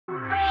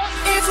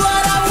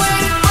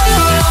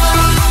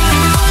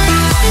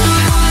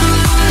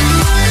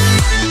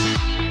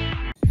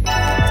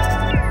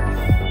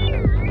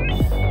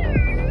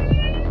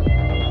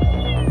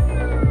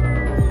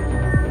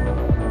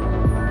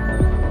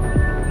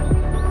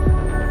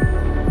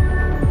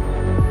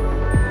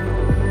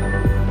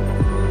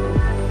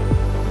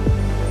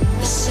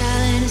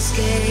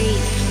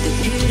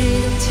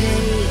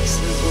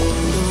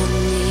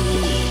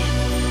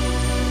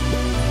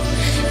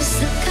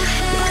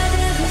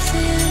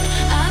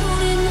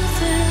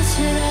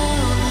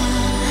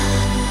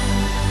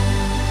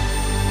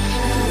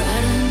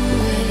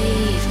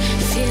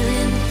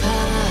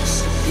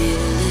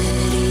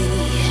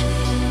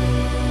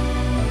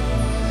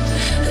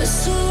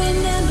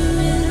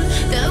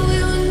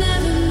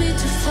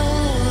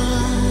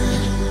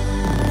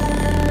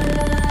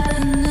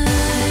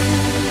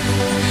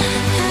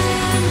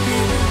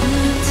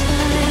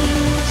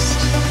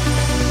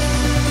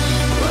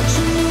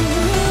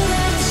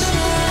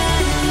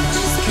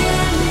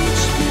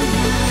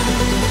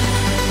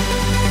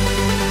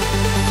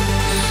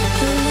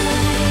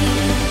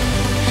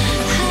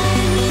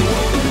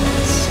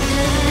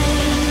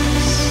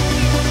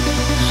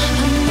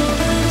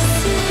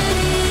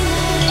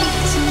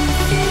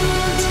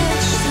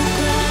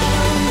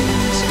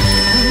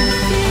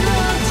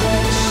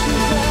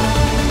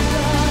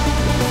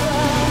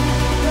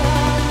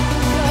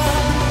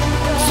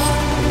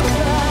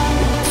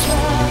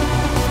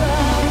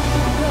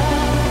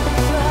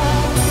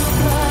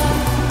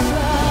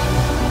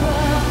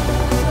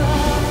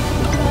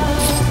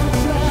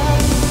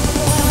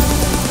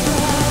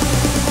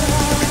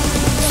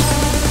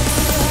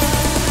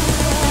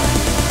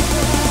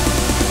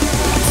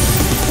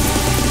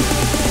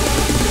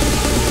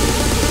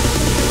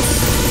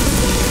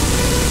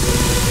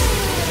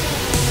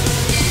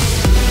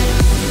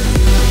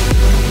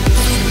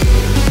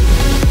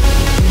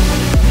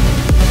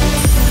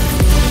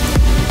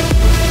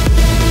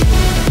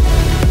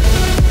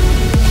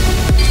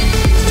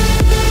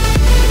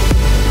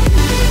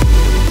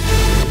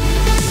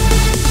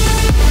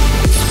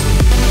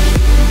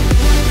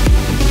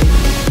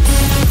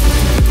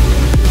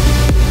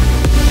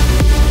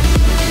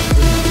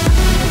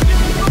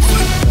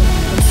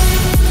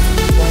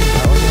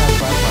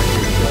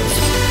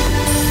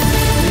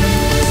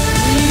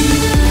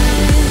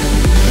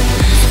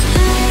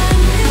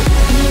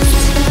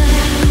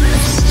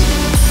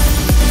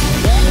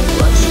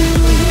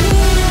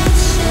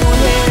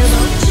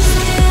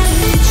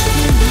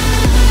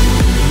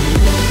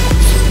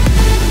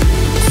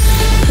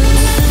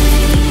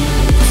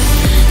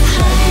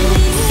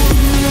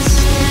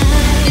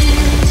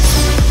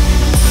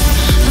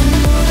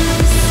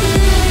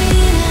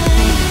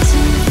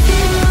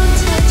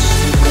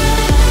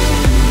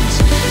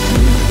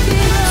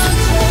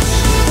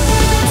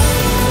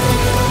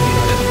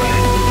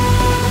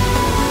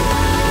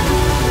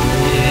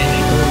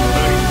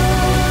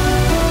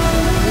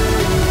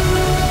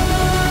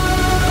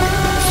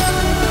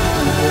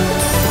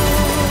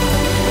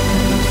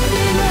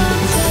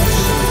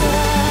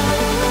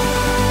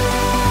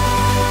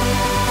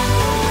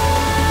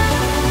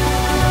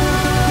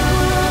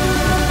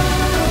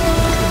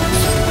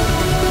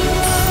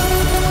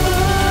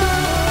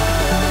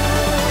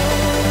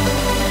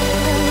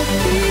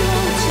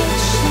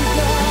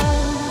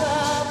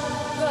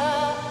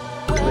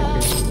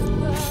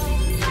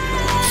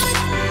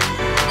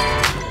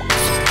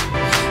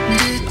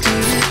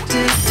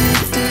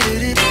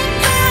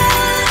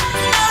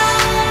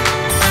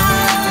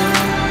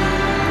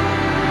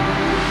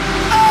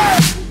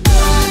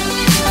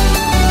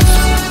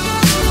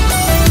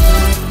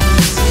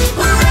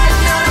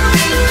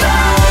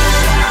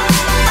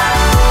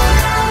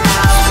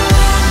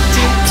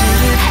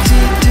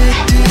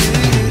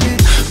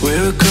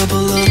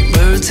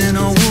lived in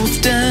a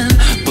wolf den,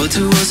 but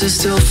to us it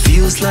still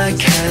feels like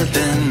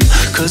heaven.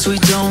 Cause we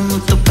don't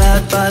let the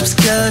bad vibes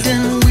get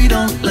in, we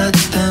don't let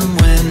them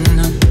win.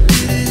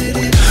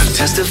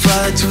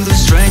 Testify to the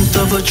strength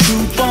of a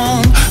true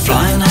bond,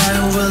 flying high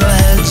over the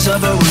heads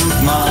of a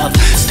rude mob.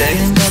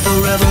 Staying at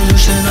the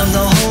revolution of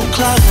the whole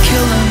clock,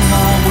 kill them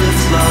all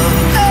with love.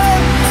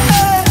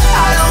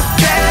 I don't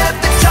care if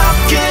they're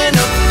talking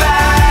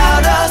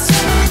about us.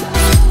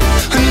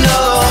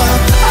 No,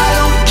 I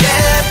don't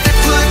care if they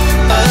put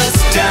us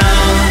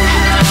down.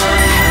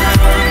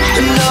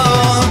 No,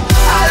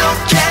 I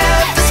don't care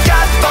if the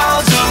sky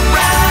falls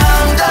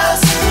around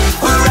us.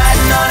 We're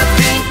riding on a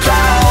pink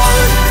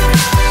cloud.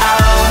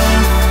 Oh,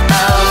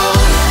 oh.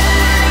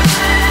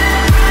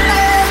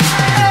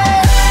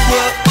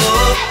 Whoa,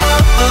 oh,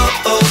 oh, oh,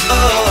 oh,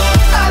 oh.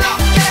 I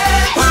don't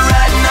care. We're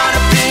riding on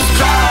a pink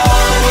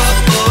cloud. Whoa,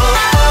 oh,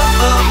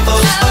 oh, oh,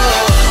 oh, oh.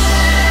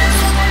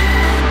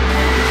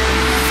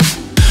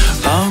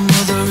 Our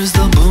mother is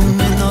the boom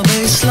in the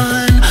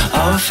bassline,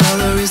 our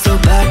father is the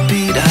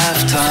backbeat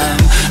halftime.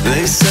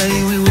 They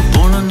say we were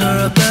born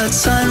under a bad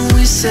sign,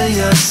 we say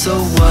yes, so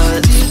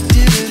what?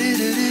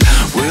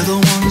 We're the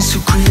ones who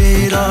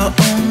create our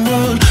own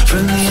world,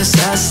 friendly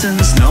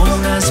assassins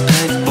known as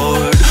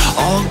pegboard.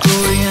 All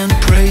glory and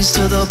praise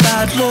to the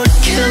bad Lord,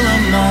 kill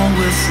them all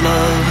with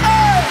love.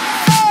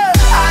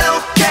 I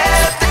don't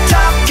care if they're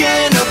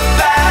talking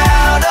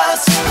about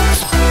us.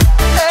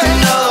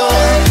 No,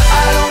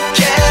 I don't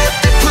care if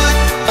they put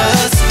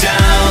us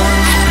down.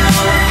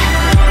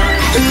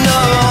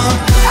 No,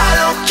 I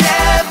don't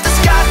care if the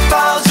sky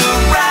falls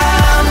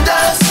around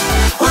us.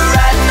 We're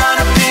riding on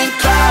a pink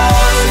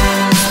cloud.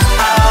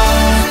 Oh,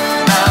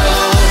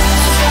 oh.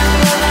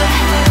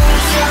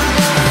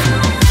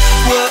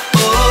 Whoa,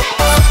 oh,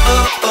 oh,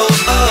 oh, oh,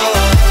 oh.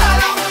 I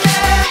don't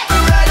care,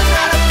 we're riding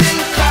on a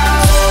pink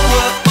cloud.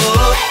 Whoa,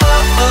 oh,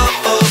 oh, oh,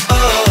 oh,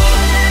 oh.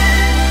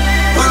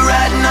 We're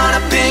riding on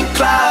a pink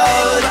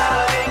cloud.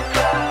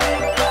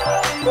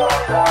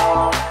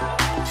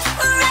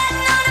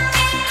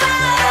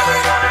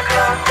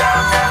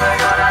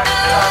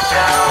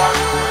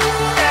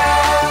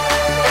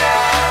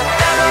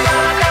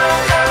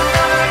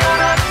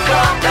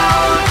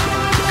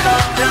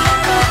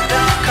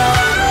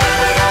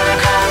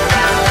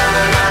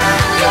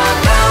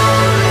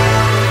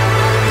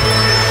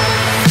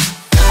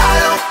 I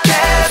don't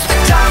care if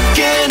they're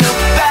talking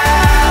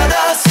about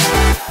us.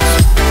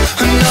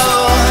 No,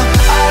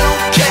 I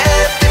don't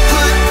care if they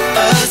put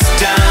us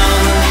down.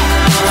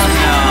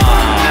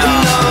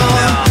 No,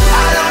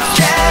 I don't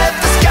care if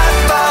the sky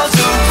falls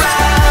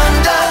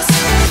around us.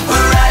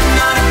 We're riding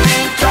on a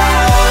pink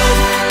cloud.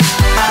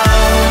 Oh,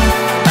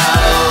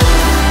 oh.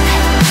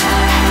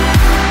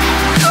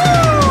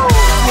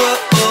 Whoa,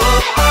 oh,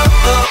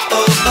 oh,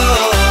 oh,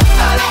 oh.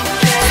 I don't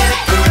care if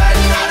we're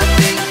riding on a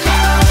pink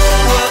cloud.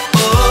 Whoa,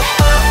 oh,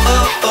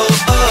 oh,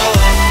 oh, oh.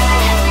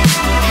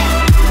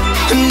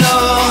 No,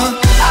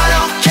 I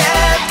don't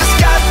care if the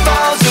sky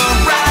falls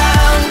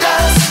around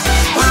us.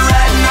 We're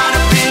riding on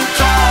a pink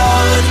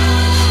cloud.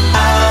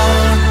 Oh,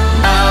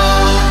 oh.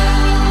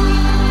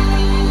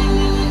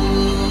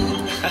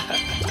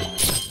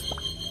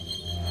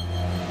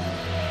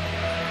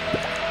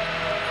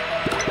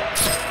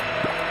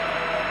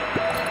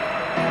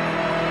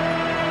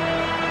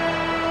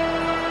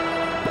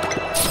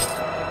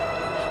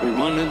 We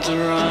wanted to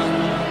run,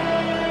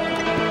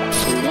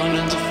 we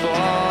wanted to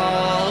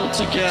fall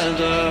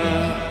together.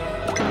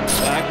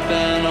 Back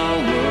then our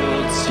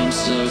world seemed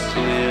so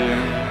clear,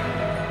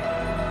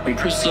 we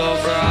were so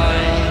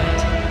bright,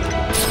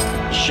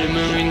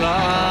 shimmering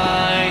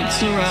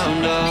lights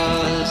around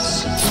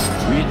us.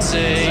 We'd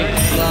take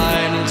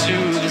flight into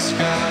the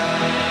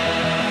sky.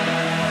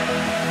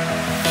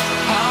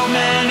 How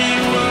many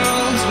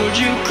worlds would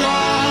you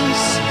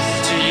cross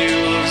to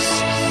use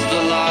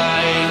the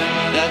light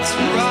that's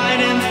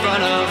right in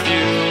front of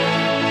you?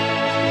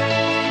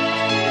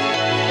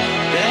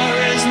 There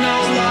is no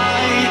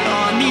light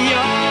on the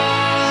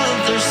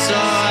other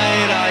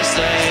side. I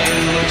say,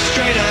 look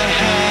straight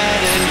ahead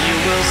and you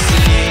will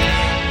see.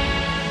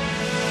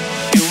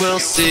 You will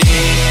see.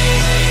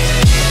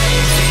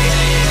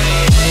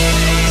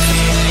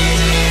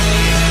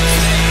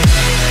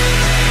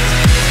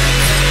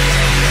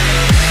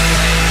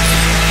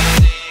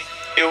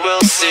 You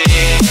will see.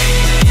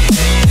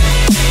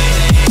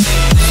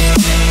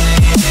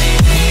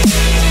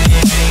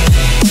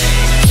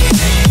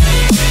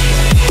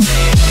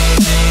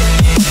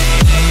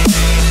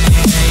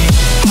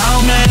 How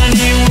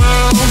many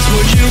worlds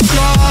would you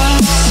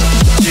cross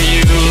to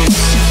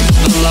use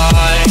the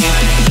light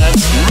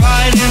that's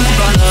right in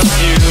front of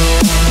you?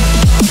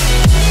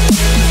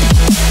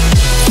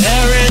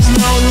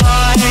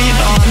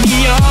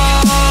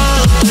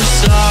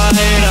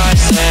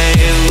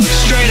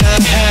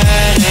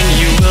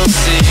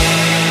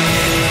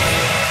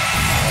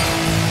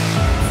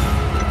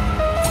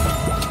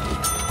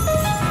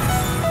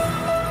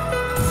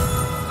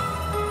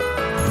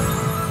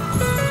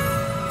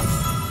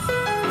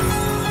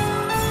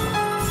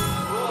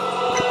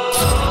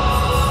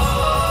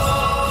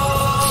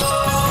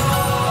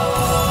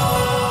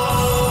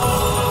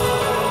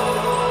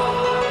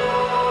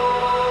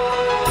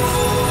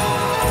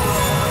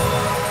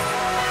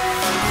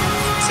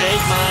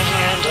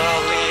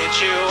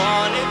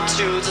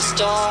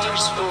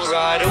 stars will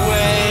ride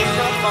away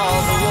from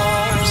all the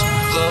wars,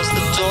 close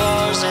the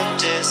doors and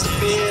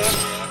disappear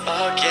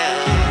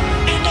again.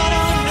 And I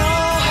don't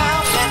know how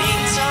many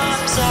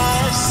times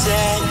I've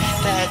said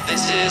that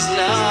this is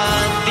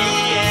not the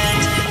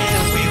end,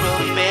 and we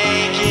will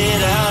make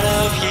it out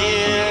of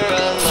here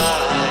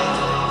alive.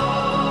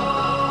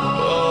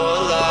 Oh,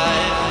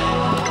 alive.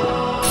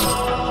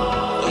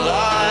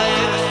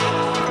 Alive.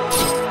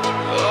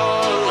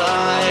 Oh,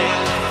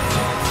 alive.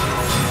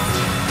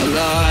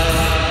 Alive.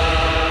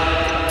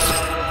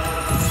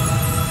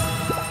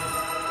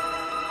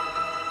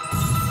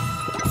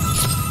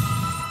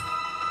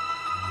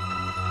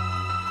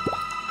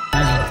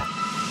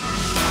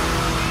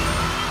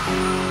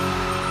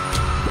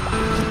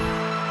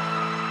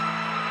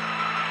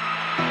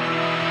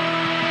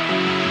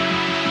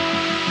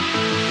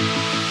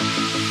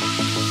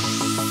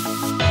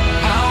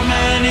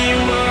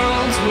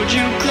 Would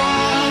you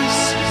cross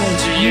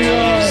to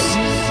use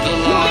the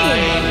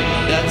line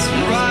that's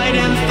right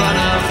in front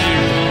of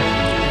you?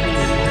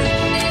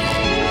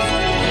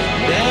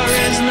 There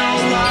is no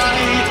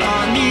light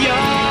on the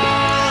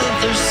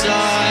other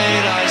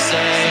side. I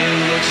say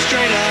look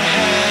straight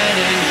ahead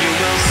and you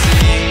will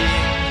see.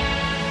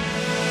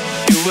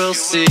 You will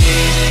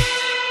see.